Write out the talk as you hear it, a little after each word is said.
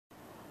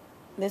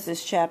This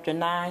is chapter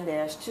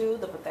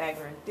 9-2, the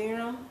Pythagorean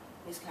theorem.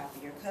 Please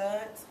copy your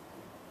cards.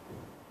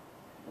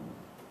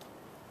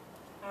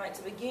 Alright,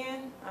 to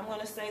begin, I'm going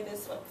to say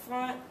this up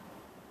front.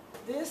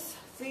 This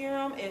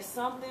theorem is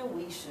something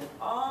we should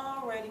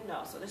already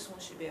know. So this one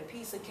should be a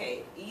piece of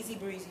cake, easy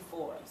breezy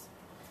for us.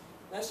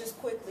 Let's just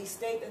quickly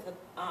state that the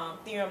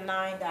theorem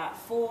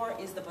 9.4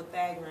 is the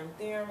Pythagorean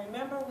theorem.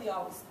 Remember,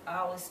 I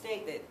always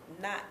state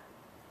that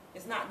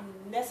it's not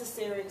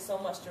necessary so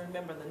much to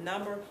remember the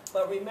number,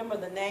 but remember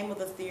the name of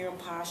the theorem,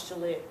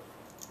 postulate,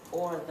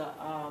 or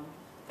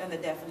and the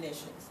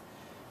definitions.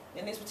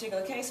 In this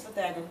particular case,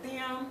 Pythagorean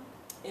theorem,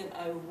 in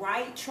a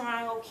right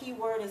triangle,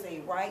 keyword is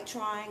a right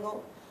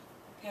triangle,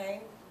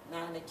 okay?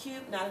 Not in a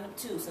cube, not in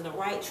obtuse. In a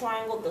right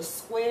triangle, the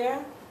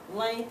square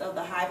length of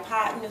the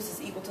hypotenuse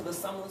is equal to the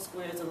sum of the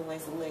squares of the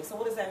lengths of the legs. So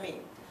what does that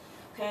mean?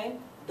 Okay,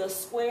 the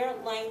square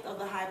length of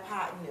the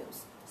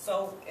hypotenuse.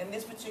 So in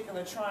this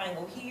particular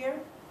triangle here,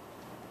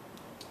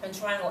 in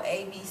triangle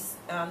AB,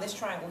 this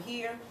triangle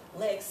here,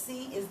 leg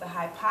C is the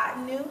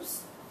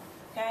hypotenuse.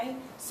 Okay,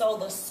 so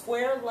the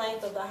square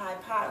length of the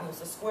hypotenuse,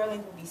 the square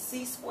length will be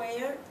C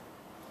squared.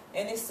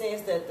 And it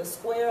says that the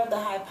square of the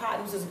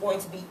hypotenuse is going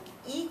to be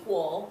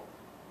equal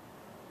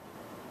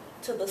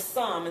to the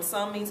sum, and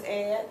sum means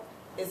add,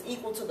 is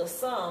equal to the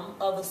sum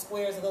of the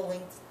squares of the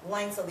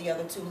lengths of the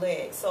other two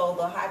legs. So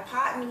the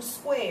hypotenuse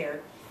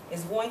squared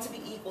is going to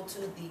be equal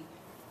to the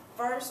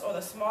first or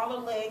the smaller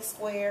leg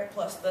squared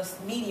plus the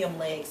medium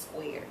leg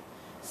squared.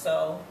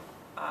 So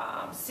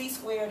C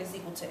squared is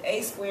equal to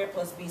A squared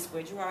plus B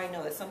squared. You already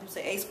know that. Some people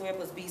say A squared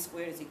plus B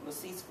squared is equal to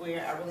C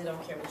squared. I really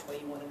don't care which way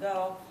you want to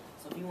go.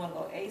 So if you want to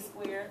go A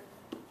squared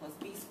plus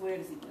B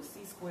squared is equal to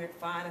C squared,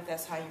 fine. If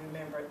that's how you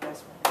remember it,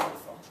 that's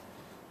wonderful.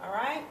 All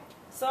right?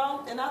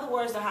 So, in other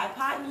words, the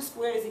hypotenuse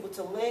squared is equal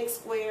to leg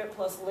squared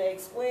plus leg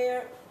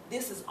squared.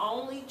 This is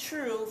only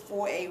true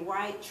for a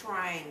right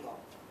triangle.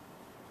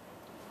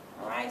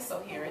 All right,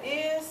 so here it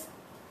is.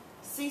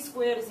 C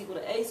squared is equal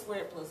to A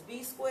squared plus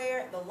B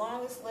squared. The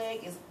longest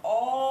leg is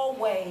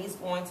always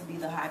going to be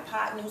the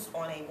hypotenuse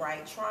on a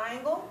right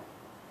triangle.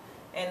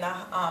 And the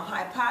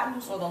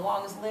hypotenuse, or the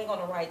longest leg on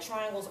a right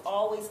triangle, is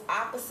always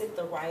opposite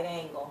the right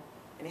angle.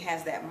 And it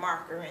has that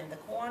marker in the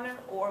corner,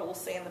 or it will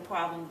say in the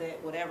problem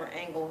that whatever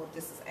angle, if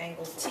this is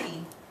angle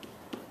T,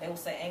 they will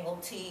say angle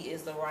T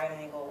is the right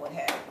angle, what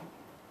have you.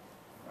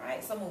 All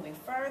right, so moving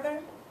further,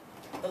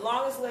 the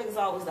longest leg is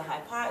always the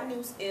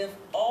hypotenuse. If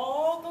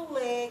all the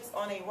legs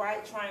on a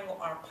right triangle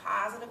are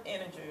positive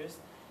integers,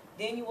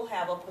 then you will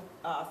have a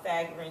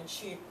Pythagorean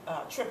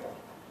triple.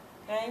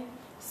 Okay?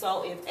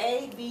 So if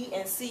A, B,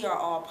 and C are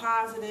all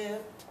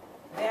positive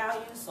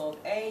values, so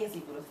if A is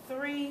equal to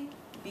 3,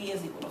 B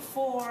is equal to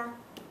 4,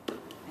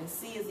 and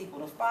C is equal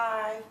to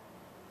 5,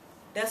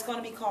 that's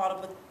going to be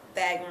called a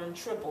Pythagorean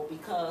triple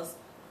because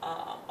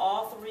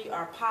all three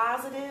are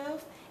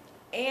positive,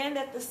 and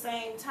at the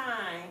same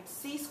time,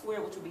 C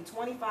squared, which will be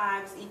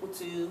 25, is equal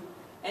to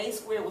A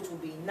squared, which will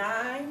be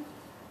 9,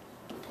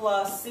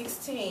 plus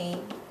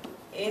 16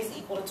 is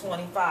equal to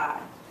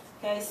 25.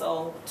 Okay,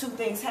 so two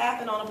things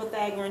happen on a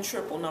Pythagorean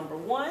triple. Number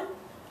one,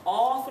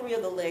 all three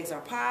of the legs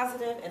are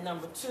positive, and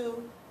number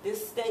two,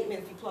 this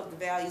statement, if you plug the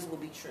values, will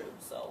be true.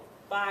 So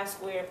 5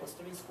 squared plus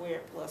 3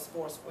 squared plus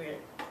 4 squared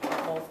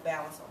are both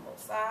balanced on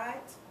both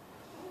sides.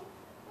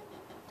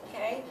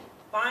 Okay,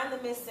 find the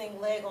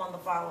missing leg on the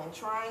following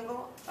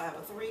triangle. I have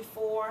a 3,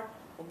 4.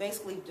 Well,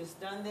 basically, we've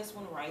just done this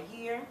one right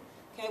here.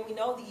 Okay, we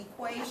know the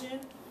equation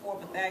for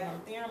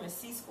Pythagorean theorem is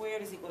C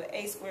squared is equal to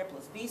A squared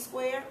plus B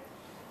squared.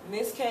 In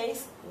this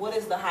case, what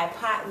is the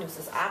hypotenuse?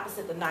 It's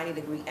opposite the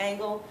 90-degree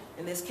angle.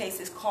 In this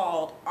case, it's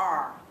called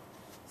R.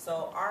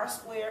 So R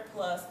squared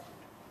plus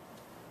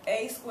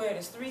A squared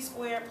is 3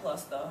 squared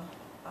plus the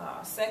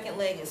second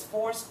leg is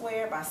 4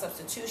 squared. By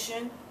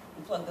substitution,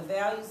 we plug the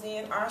values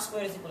in. R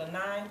squared is equal to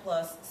 9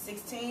 plus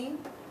 16.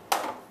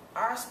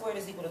 R squared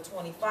is equal to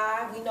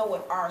 25. We know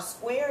what R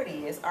squared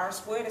is. R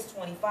squared is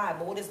 25,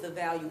 but what is the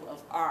value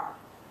of R?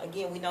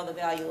 Again, we know the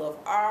value of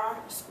R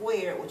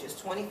squared, which is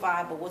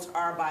 25, but what's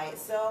R by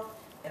itself?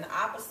 And the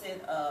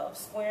opposite of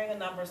squaring a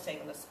number is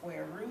taking the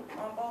square root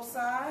on both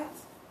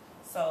sides.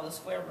 So the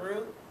square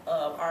root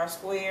of R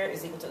squared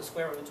is equal to the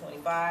square root of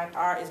 25.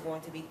 R is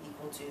going to be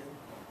equal to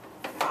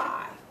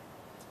 5.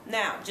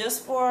 Now,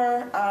 just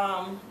for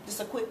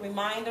just a quick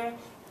reminder,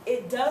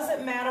 it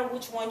doesn't matter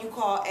which one you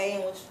call A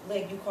and which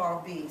leg you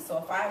call B. So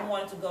if I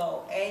wanted to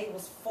go, A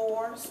was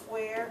 4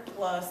 squared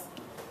plus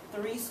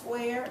 3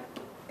 squared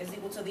is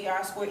equal to the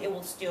R squared, it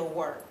will still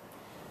work.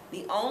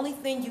 The only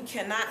thing you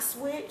cannot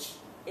switch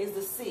is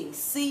the C.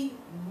 C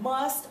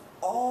must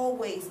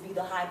always be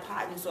the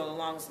hypotenuse or the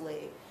longest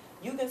leg.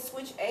 You can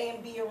switch A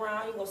and B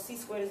around. You go C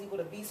squared is equal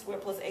to B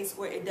squared plus A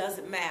squared. It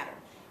doesn't matter.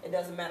 It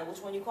doesn't matter which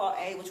one you call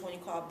A, which one you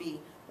call B.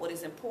 What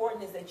is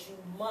important is that you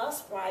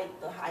must write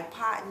the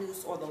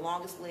hypotenuse or the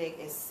longest leg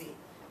as C.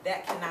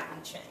 That cannot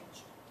be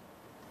changed.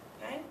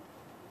 Okay?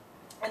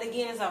 And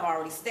again, as I've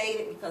already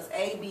stated, because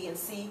A, B, and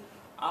C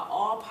are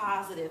all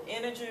positive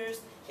integers,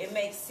 it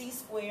makes C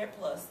squared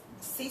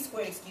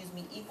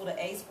equal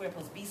to A squared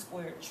plus B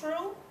squared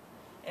true.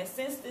 And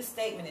since this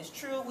statement is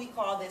true, we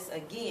call this,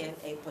 again,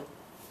 a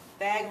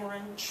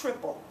Pythagorean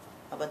triple.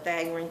 A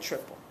Pythagorean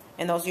triple.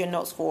 And those are your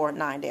notes for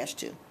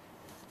 9-2.